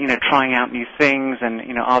guessing, and trying out new things, and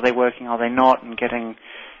are they working, are they not, and getting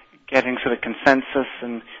sort of consensus,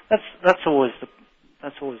 and that's always the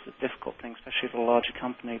difficult thing, especially at a larger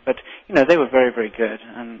company. But they were very, very good,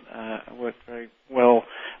 and worked very well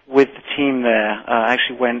with the team there. I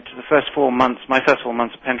actually went to the first 4 months. My first 4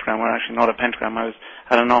 months at Pentagram were actually not at Pentagram. I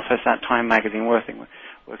had an office at Time Magazine, working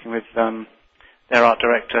with their art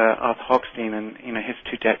director Arthur Hochstein and his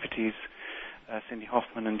two deputies, Cindy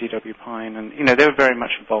Hoffman and D.W. Pine, and they were very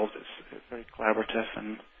much involved. It's very collaborative,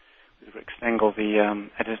 and with Rick Stengel, the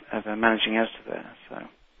managing editor there. So.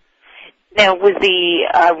 Now, was the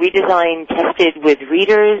redesign tested with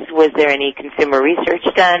readers? Was there any consumer research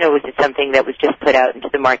done, or was it something that was just put out into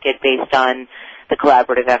the market based on the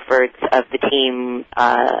collaborative efforts of the team,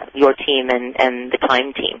 your team, and the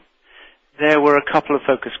Time team? There were a couple of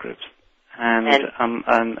focus groups, and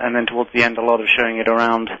then towards the end, a lot of showing it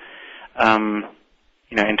around,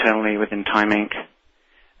 internally within Time Inc.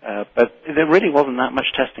 But there really wasn't that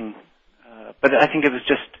much testing. But I think it was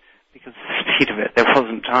just because of the speed of it, there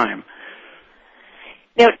wasn't time.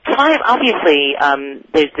 Now, Time, obviously,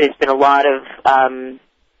 there's been a lot of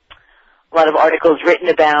articles written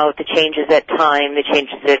about the changes at Time, the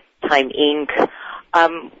changes at Time Inc.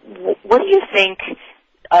 What do you think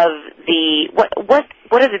of what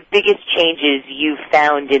are the biggest changes you've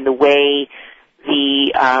found in the way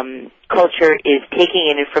the culture is taking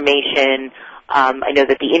in information? I know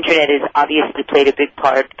that the Internet has obviously played a big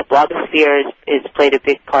part. The blogosphere has played a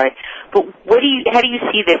big part. But how do you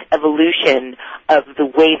see this evolution of the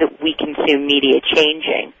way that we consume media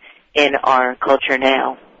changing in our culture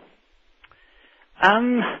now?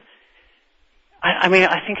 I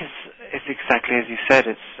think it's exactly as you said.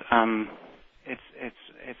 It's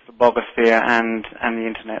the blogosphere and the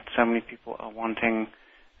Internet. So many people are wanting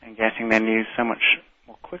and getting their news so much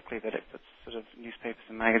more quickly that it puts sort of newspapers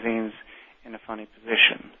and magazines in a funny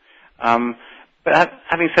position. But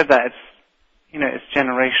having said that, it's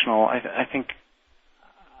generational. I think,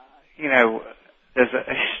 there's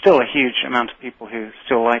still a huge amount of people who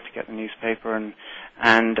still like to get the newspaper and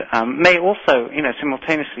may also,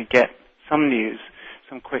 simultaneously get some news,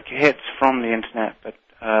 some quick hits from the Internet, but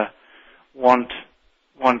want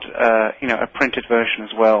a printed version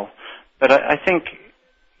as well. But I think,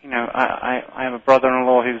 I have a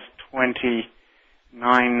brother-in-law who's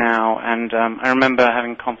 29 now, and I remember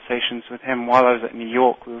having conversations with him while I was at New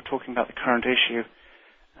York. We were talking about the current issue,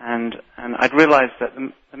 and I'd realized that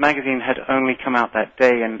the magazine had only come out that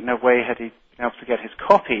day, and no way had he been able to get his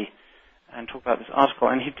copy and talk about this article.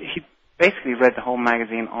 And he basically read the whole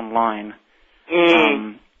magazine online,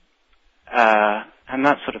 And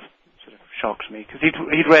that sort of shocked me, because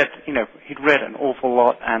he'd read an awful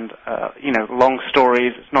lot, and long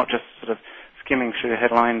stories. It's not just sort of skimming through the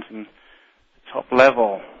headlines and the top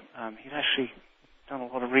level. He'd actually done a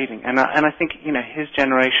lot of reading, and I think his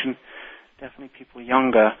generation, definitely people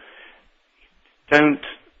younger, don't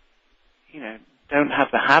have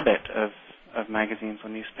the habit of magazines or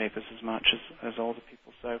newspapers as much as older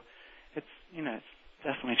people. So it's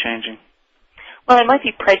definitely changing. Well, I might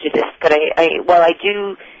be prejudiced, but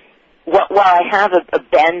while I have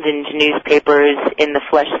abandoned newspapers in the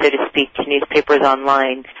flesh, so to speak, to newspapers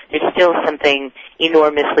online, there's still something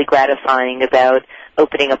enormously gratifying about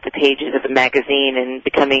opening up the pages of a magazine and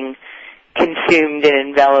becoming consumed and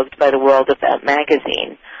enveloped by the world of that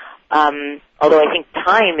magazine. Although I think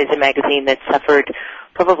Time is a magazine that suffered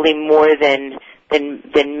probably more than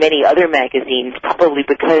many other magazines, probably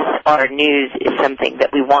because our news is something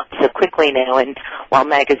that we want so quickly now. And while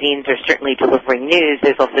magazines are certainly delivering news,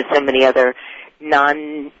 there's also so many other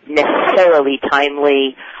non-necessarily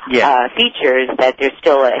timely features that there's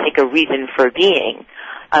still, I think, a reason for being.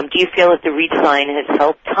 Do you feel that the redesign has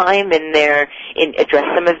helped Time in address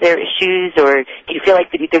some of their issues, or do you feel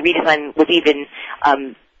like the redesign was even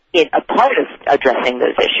a part of addressing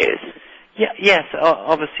those issues? Yes,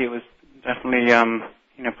 obviously it was definitely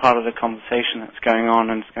part of the conversation that's going on,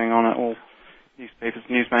 and it's going on at all newspapers,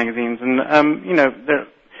 news magazines, and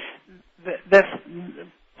that's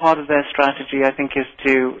part of their strategy, I think, is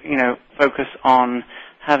to focus on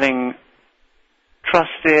having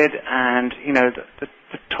trusted and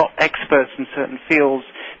the top experts in certain fields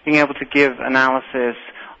being able to give analysis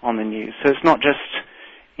on the news. So it's not just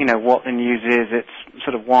what the news is, it's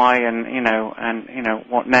sort of why and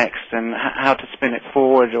what next, and how to spin it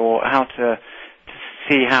forward, or how to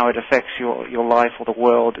see how it affects your life or the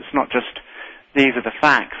world. It's not just these are the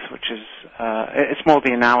facts, which is it's more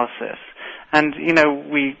the analysis. And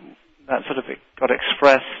that sort of got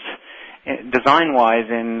expressed design-wise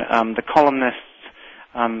in the columnists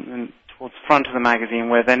towards the front of the magazine,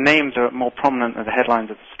 where their names are more prominent than the headlines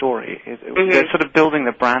of the story. They're sort of building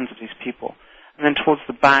the brands of these people. And then towards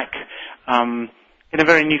the back, in a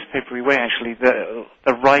very newspapery way, actually,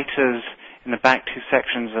 the writers in the back two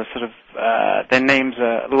sections are sort of, their names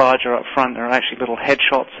are larger up front. There are actually little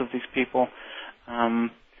headshots of these people. So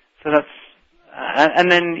that's, and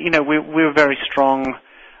then, we were very strong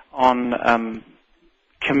on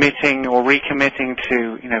committing or recommitting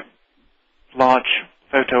to, large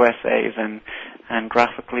photo essays and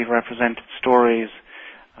graphically represented stories.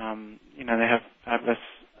 They have fabulous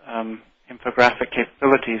infographic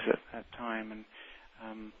capabilities at Time, and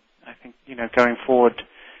I think going forward,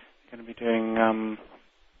 going to be doing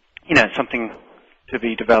something to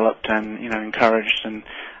be developed and encouraged, and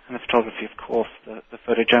the photography, of course, the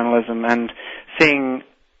photojournalism, and seeing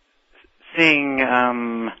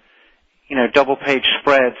double page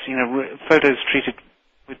spreads, photos treated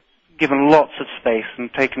given lots of space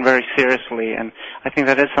and taken very seriously, and I think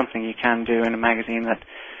that is something you can do in a magazine that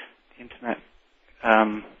the internet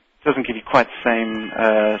doesn't give you quite the same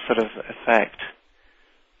sort of effect.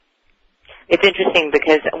 It's interesting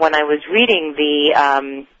because when I was reading the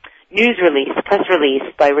press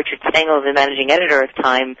release by Richard Stengel, the managing editor of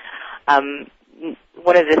Time,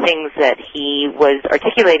 one of the things that he was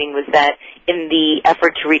articulating was that in the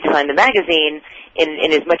effort to redesign the magazine,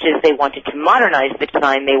 in as much as they wanted to modernize the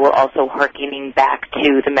design, they were also hearkening back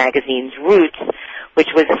to the magazine's roots, which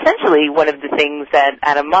was essentially one of the things that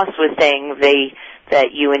Adam Moss was saying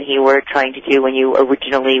that you and he were trying to do when you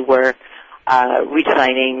originally were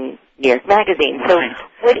redesigning New York Magazine. So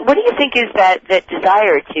what do you think is that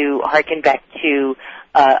desire to harken back to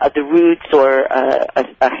the roots, or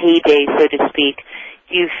a heyday, so to speak?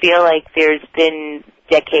 Do you feel like there's been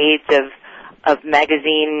decades of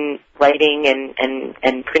magazine writing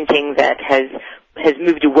and printing that has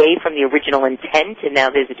moved away from the original intent, and now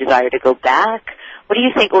there's a desire to go back? What do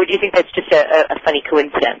you think, or do you think that's just a funny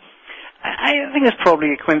coincidence? I think it's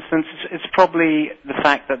probably a coincidence. It's probably the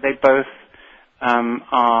fact that they both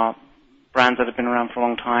are brands that have been around for a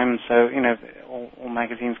long time, and so all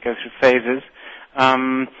magazines go through phases.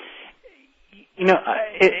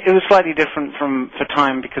 It was slightly different for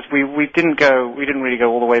Time, because we didn't really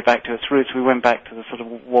go all the way back to its roots. We went back to the sort of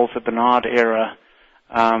Walter Bernard era,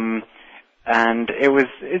 and it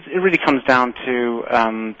really comes down to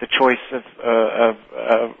the choice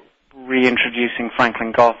of reintroducing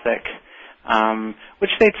Franklin Gothic,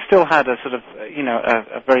 which they'd still had a sort of,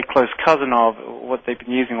 a very close cousin of what they've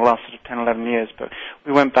been using the last sort of 10, 11 years. But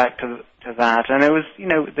we went back to that, and it was,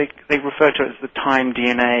 they refer to it as the Time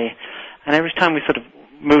DNA. And every time we sort of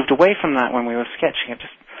moved away from that when we were sketching, it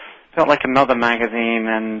just felt like another magazine,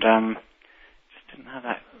 and just didn't have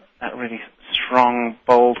that really strong,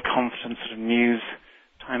 bold, confident sort of news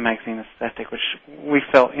Time magazine aesthetic, which we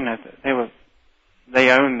felt,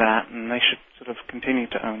 they owned that, and they should sort of continue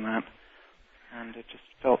to own that. And it just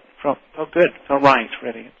felt good, felt right,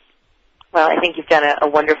 really. Well, I think you've done a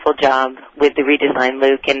wonderful job with the redesign,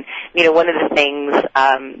 Luke. And, one of the things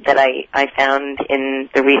that I found in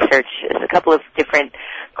the research is a couple of different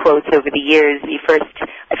quotes over the years.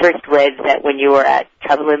 I first read that when you were at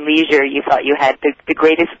Travel and Leisure, you thought you had the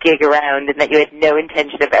greatest gig around and that you had no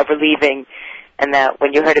intention of ever leaving. And that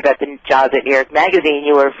when you heard about the job at New York Magazine,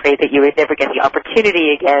 you were afraid that you would never get the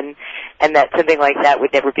opportunity again, and that something like that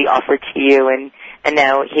would never be offered to you. And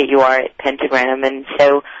now here you are at Pentagram. And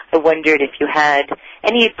so I wondered if you had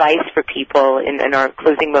any advice for people in our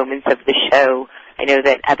closing moments of the show. I know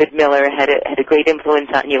that Abbott Miller had a great influence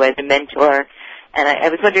on you as a mentor, and I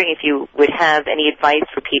was wondering if you would have any advice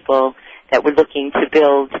for people that were looking to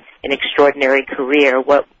build an extraordinary career.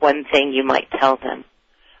 What one thing you might tell them?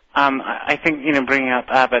 I think bringing up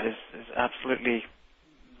Abbott is absolutely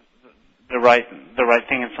the right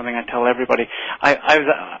thing, and something I tell everybody.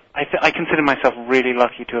 I consider myself really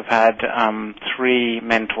lucky to have had 3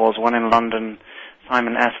 mentors. One in London,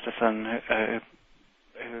 Simon Esterson,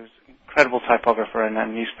 who's an incredible typographer and a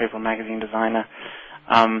newspaper magazine designer.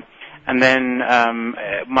 And then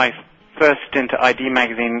my first stint at ID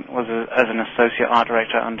magazine was as an associate art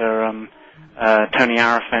director under Tony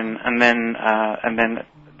Arafin, and then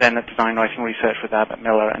at Design Writing Research with Abbott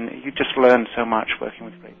Miller, and you just learn so much working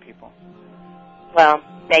with great people. Well,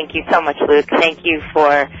 thank you so much, Luke. Thank you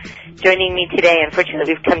for joining me today.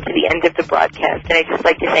 Unfortunately, we've come to the end of the broadcast, and I'd just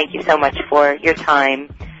like to thank you so much for your time.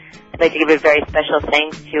 I'd like to give a very special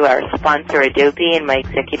thanks to our sponsor, Adobe, and my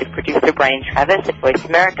executive producer, Brian Travis at Voice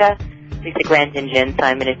America, Lisa Grant, and Jen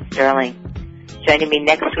Simon at Sterling. Joining me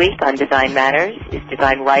next week on Design Matters is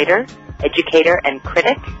design writer, educator, and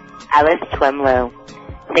critic, Alice Twemlow.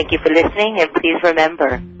 Thank you for listening, and please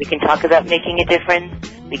remember, we can talk about making a difference,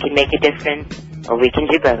 we can make a difference, or we can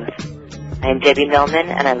do both. I am Debbie Millman,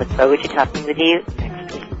 and I look forward to talking with you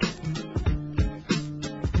next week.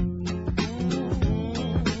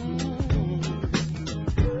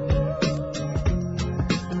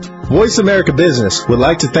 Voice America Business would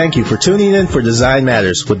like to thank you for tuning in for Design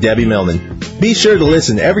Matters with Debbie Millman. Be sure to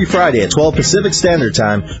listen every Friday at 12 Pacific Standard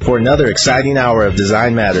Time for another exciting hour of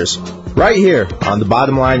Design Matters, right here on The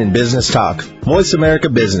Bottom Line in Business Talk, Voice America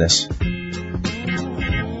Business.